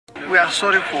we are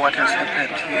sorry for what has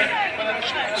happened here.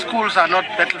 Schools are not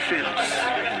battlefields.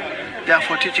 They are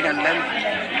for teaching and learning.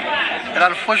 And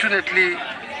unfortunately,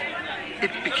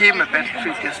 it became a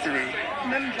battlefield yesterday,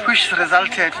 which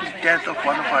resulted in the death of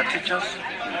one of our teachers,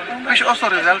 which also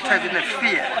resulted in a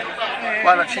fear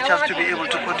for our teachers to be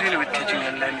able to continue with teaching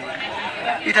and learning.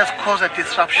 It has caused a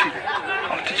disruption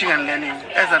of teaching and learning.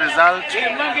 As a result,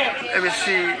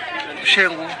 MEC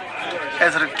Shengu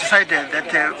has decided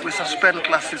that we suspend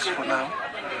classes for now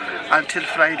until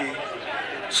Friday,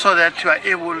 so that we are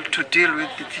able to deal with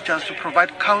the teachers, to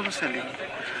provide counselling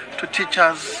to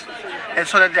teachers, and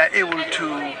so that they are able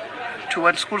to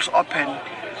when schools open,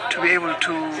 to be able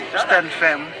to stand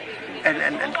firm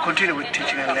and continue with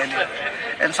teaching and learning.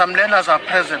 And some learners are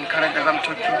present currently as I'm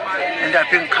talking, and they are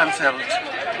being cancelled.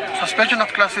 Suspension of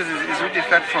classes is with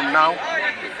effect from now.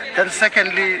 Then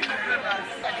secondly,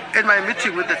 in my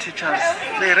meeting with the teachers,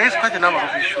 they raised quite a number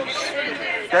of issues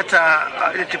that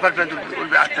the department will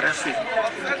be addressing.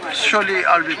 Surely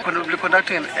I'll be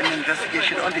conducting an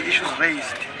investigation on the issues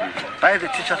raised by the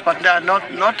teachers, but they are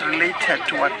not related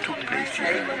to what took place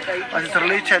here, but it's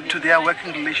related to their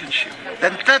working relationship.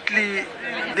 Then thirdly,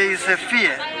 there is a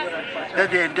fear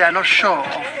that they are not sure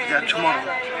of their tomorrow.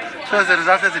 So as a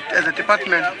result, as a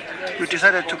department, we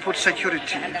decided to put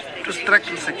security, to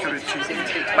strengthen security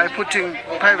by putting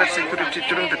private security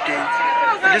during the day,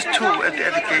 at least 2 at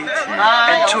the gate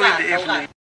and 2 in the evening.